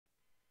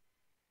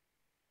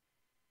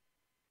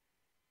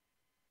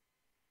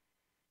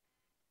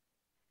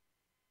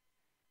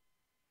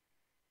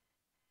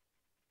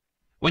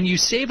When you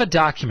save a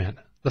document,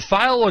 the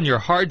file on your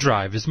hard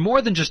drive is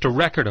more than just a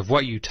record of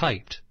what you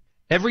typed.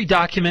 Every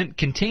document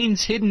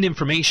contains hidden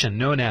information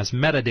known as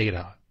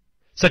metadata,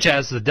 such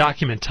as the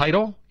document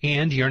title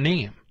and your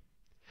name.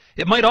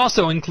 It might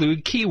also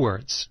include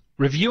keywords,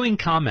 reviewing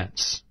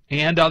comments,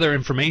 and other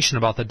information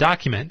about the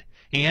document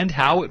and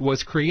how it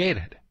was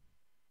created.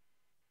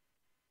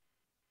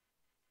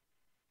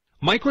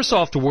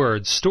 Microsoft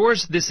Word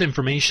stores this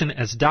information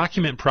as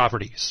document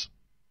properties.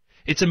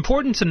 It's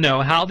important to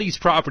know how these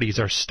properties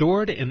are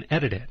stored and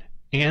edited,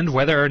 and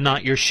whether or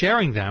not you're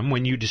sharing them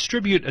when you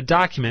distribute a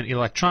document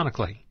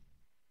electronically.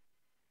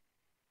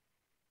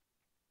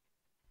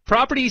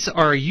 Properties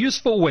are a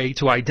useful way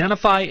to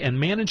identify and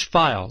manage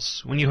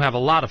files when you have a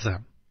lot of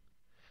them.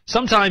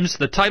 Sometimes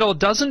the title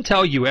doesn't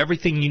tell you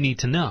everything you need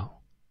to know.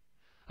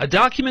 A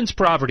document's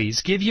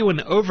properties give you an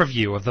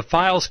overview of the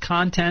file's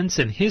contents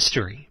and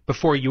history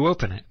before you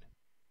open it.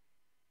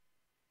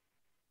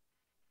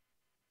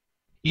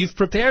 You've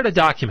prepared a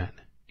document,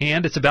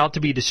 and it's about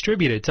to be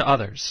distributed to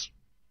others.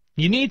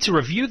 You need to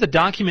review the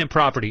document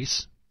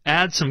properties,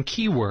 add some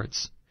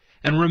keywords,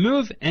 and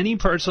remove any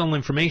personal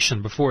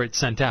information before it's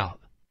sent out.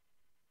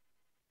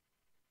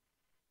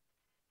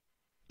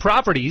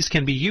 Properties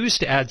can be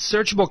used to add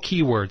searchable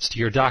keywords to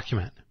your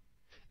document.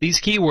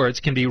 These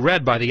keywords can be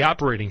read by the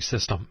operating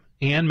system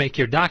and make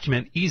your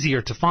document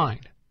easier to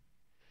find.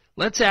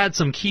 Let's add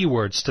some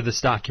keywords to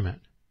this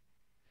document.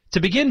 To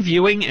begin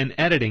viewing and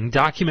editing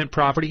document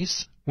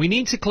properties, we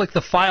need to click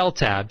the File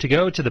tab to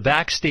go to the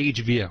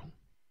Backstage view.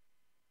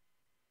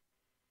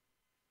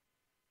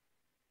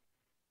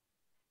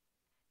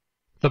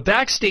 The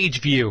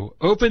Backstage view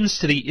opens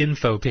to the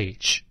Info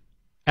page.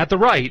 At the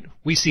right,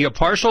 we see a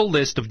partial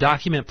list of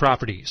document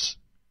properties.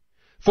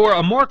 For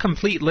a more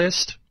complete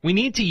list, we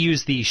need to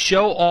use the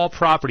Show All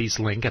Properties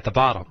link at the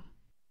bottom.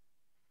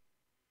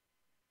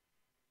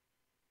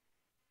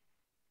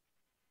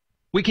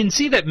 We can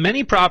see that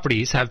many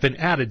properties have been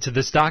added to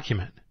this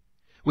document.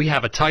 We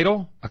have a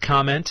title, a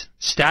comment,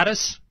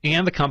 status,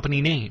 and the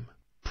company name.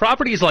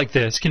 Properties like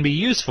this can be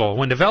useful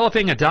when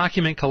developing a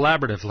document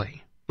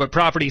collaboratively, but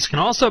properties can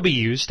also be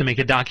used to make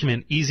a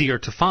document easier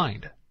to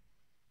find.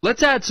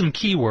 Let's add some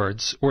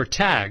keywords or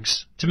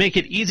tags to make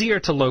it easier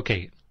to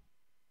locate.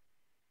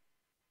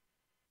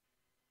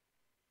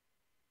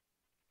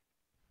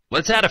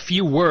 Let's add a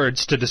few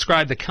words to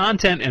describe the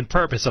content and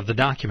purpose of the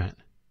document.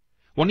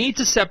 We'll need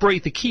to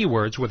separate the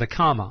keywords with a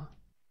comma.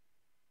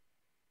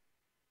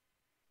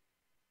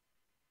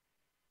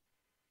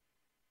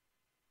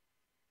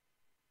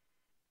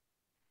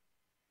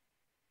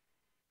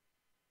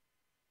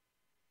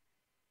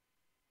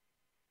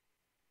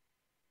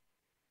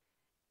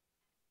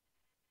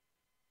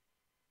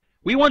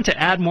 We want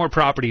to add more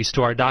properties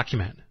to our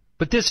document,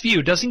 but this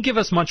view doesn't give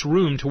us much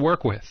room to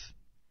work with.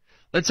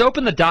 Let's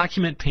open the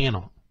Document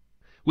panel.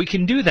 We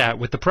can do that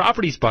with the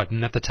Properties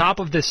button at the top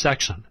of this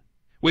section,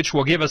 which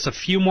will give us a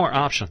few more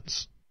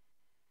options.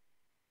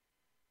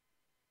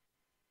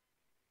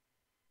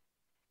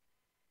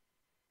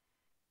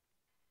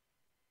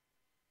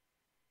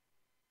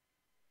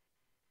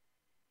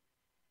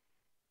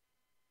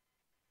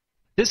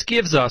 This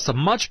gives us a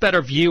much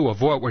better view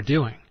of what we're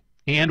doing,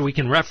 and we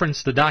can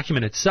reference the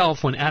document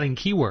itself when adding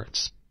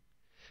keywords.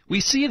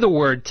 We see the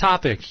word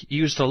topic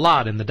used a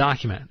lot in the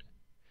document.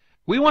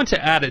 We want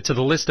to add it to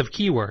the list of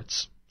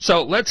keywords,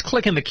 so let's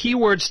click in the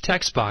Keywords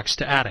text box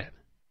to add it.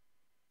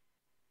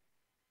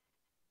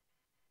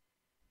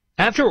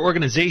 After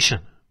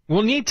organization,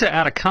 we'll need to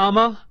add a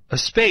comma, a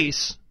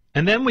space,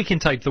 and then we can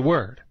type the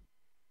word.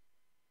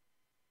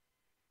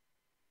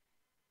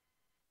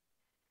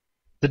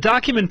 The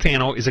Document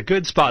panel is a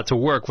good spot to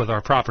work with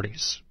our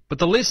properties, but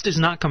the list is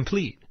not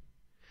complete.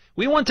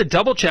 We want to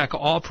double-check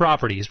all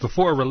properties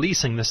before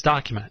releasing this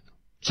document.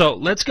 So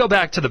let's go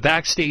back to the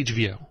Backstage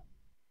view.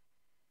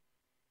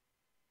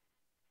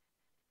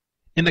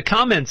 In the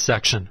Comments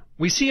section,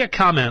 we see a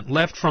comment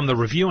left from the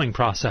reviewing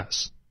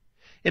process.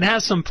 It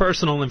has some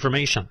personal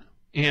information,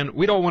 and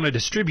we don't want to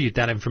distribute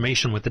that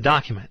information with the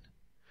document.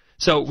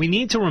 So we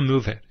need to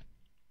remove it.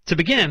 To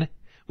begin,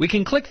 we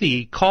can click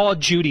the Call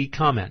Judy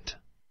comment.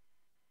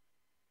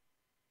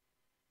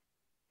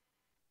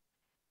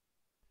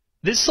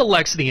 This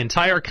selects the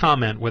entire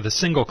comment with a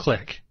single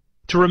click.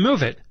 To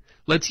remove it,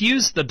 let's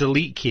use the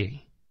Delete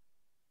key.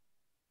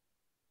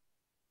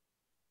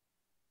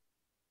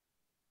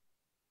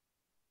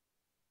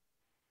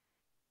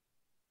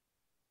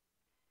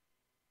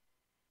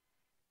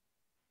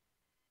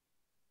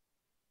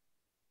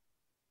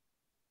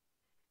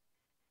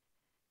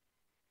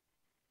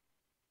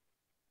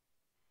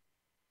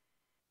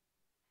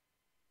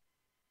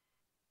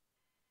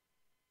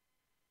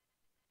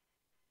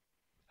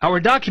 Our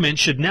document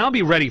should now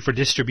be ready for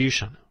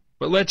distribution,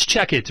 but let's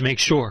check it to make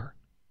sure.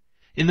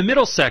 In the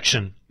middle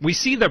section, we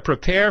see the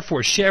Prepare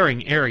for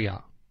Sharing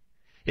area.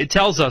 It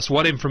tells us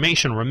what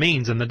information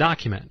remains in the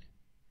document.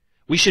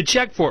 We should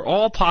check for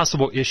all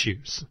possible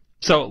issues,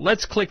 so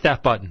let's click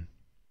that button.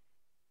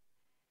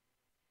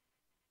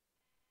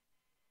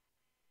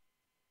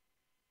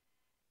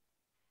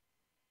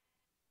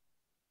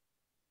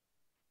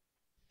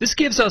 This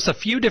gives us a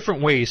few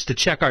different ways to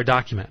check our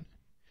document.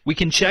 We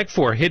can check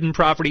for hidden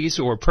properties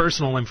or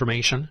personal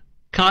information,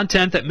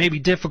 content that may be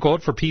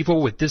difficult for people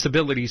with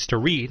disabilities to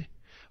read,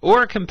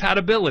 or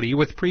compatibility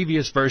with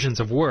previous versions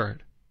of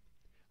Word.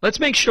 Let's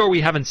make sure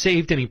we haven't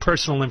saved any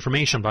personal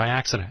information by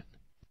accident.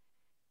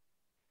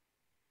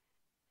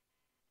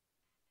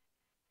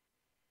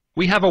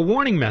 We have a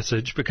warning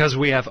message because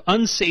we have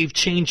unsaved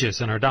changes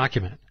in our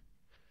document.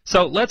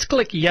 So let's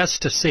click Yes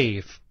to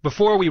save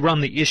before we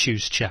run the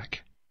Issues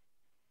check.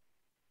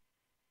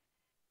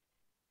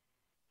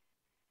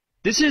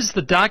 This is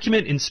the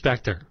Document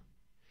Inspector.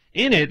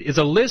 In it is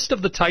a list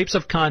of the types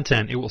of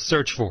content it will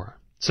search for,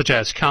 such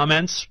as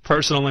comments,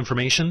 personal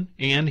information,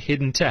 and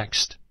hidden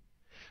text.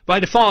 By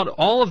default,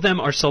 all of them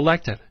are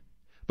selected,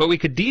 but we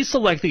could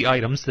deselect the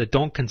items that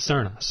don't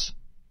concern us.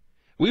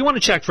 We want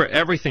to check for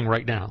everything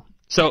right now,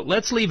 so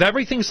let's leave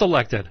everything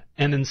selected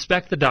and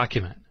inspect the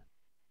document.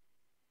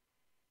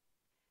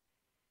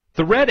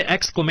 The red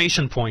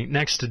exclamation point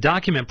next to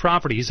Document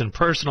Properties and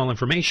Personal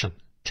Information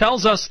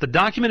tells us the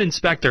Document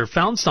Inspector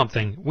found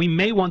something we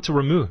may want to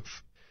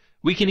remove.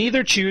 We can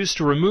either choose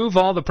to remove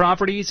all the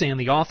properties and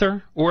the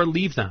author, or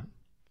leave them.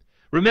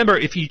 Remember,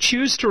 if you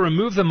choose to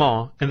remove them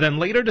all and then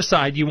later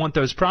decide you want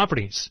those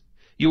properties,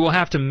 you will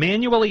have to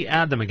manually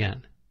add them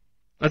again.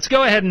 Let's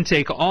go ahead and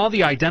take all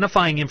the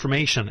identifying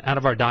information out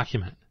of our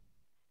document.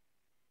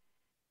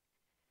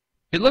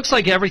 It looks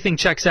like everything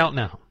checks out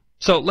now.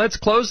 So let's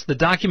close the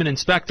Document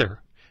Inspector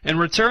and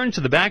return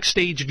to the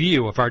Backstage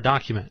view of our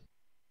document.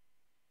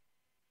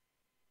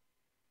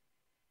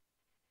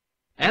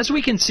 As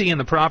we can see in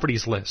the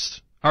Properties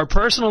list, our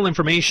personal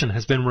information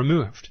has been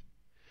removed.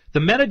 The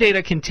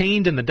metadata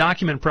contained in the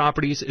document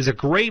properties is a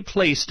great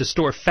place to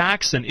store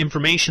facts and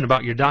information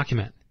about your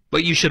document,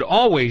 but you should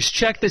always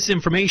check this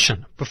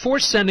information before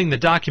sending the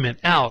document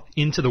out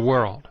into the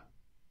world.